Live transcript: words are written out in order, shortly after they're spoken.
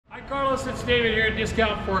Carlos, it's David here at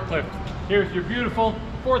Discount Forklift. Here's your beautiful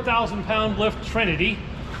 4,000-pound lift Trinity.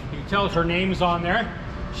 You can tell her name's on there.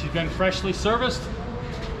 She's been freshly serviced.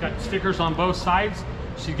 Got stickers on both sides.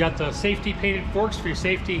 She's got the safety painted forks for your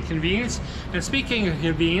safety and convenience. And speaking of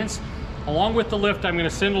convenience, along with the lift, I'm going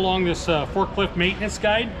to send along this forklift maintenance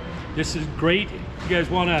guide. This is great. If you guys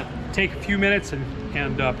want to take a few minutes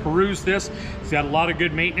and peruse this, it's got a lot of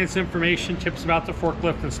good maintenance information, tips about the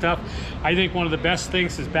forklift and stuff. I think one of the best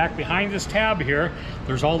things is back behind this tab here,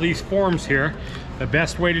 there's all these forms here. The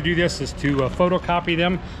best way to do this is to photocopy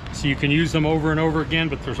them so you can use them over and over again,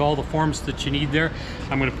 but there's all the forms that you need there.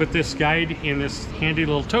 I'm going to put this guide in this handy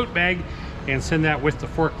little tote bag and send that with the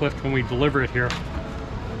forklift when we deliver it here.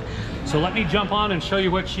 So let me jump on and show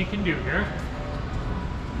you what she can do here.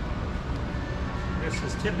 This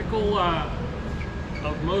is typical of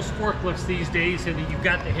most forklifts these days, and you've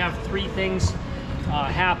got to have three things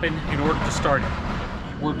happen in order to start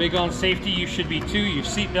it. We're big on safety. You should be too. Your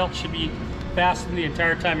seatbelt should be fastened the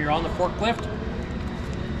entire time you're on the forklift.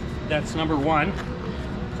 That's number one.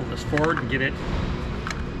 Pull this forward and get it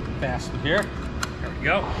fastened here. There we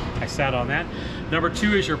go. I sat on that. Number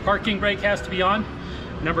two is your parking brake has to be on.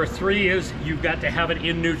 Number three is you've got to have it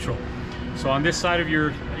in neutral. So on this side of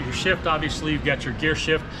your shift, obviously you've got your gear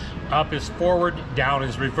shift. Up is forward, down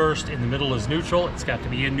is reversed, in the middle is neutral. It's got to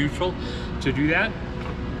be in neutral to do that.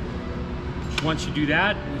 Once you do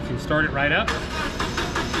that, you can start it right up.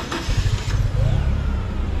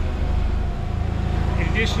 In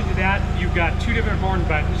addition to that, you've got two different horn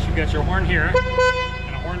buttons. You've got your horn here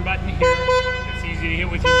and a horn button here. It's easy to hit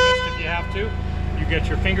with your wrist if you have to. You've got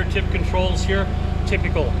your fingertip controls here,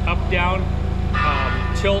 typical up, down,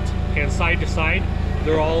 tilt, and side to side.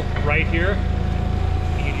 They're all right here.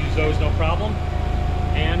 You can use those no problem.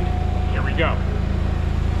 And here we go.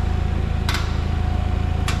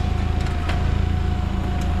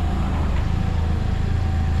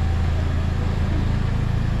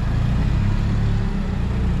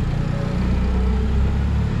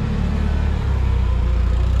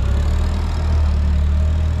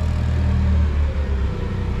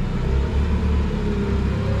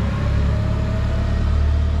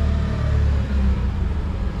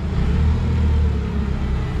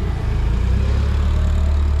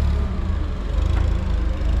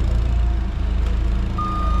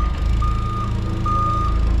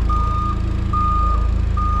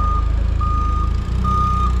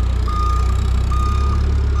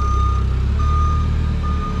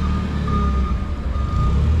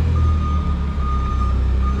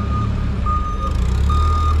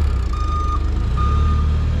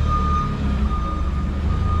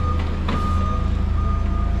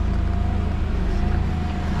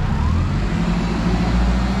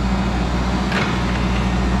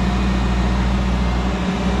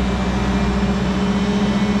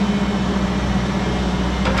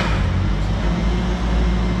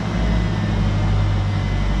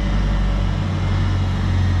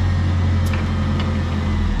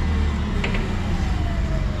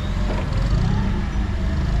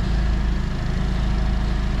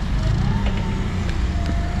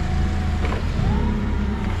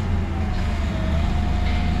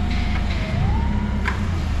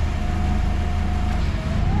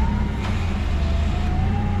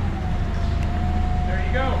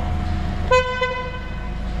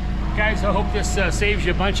 Guys, I hope this saves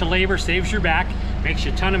you a bunch of labor, saves your back, makes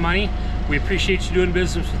you a ton of money. We appreciate you doing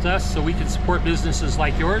business with us so we can support businesses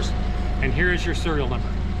like yours. And here is your serial number.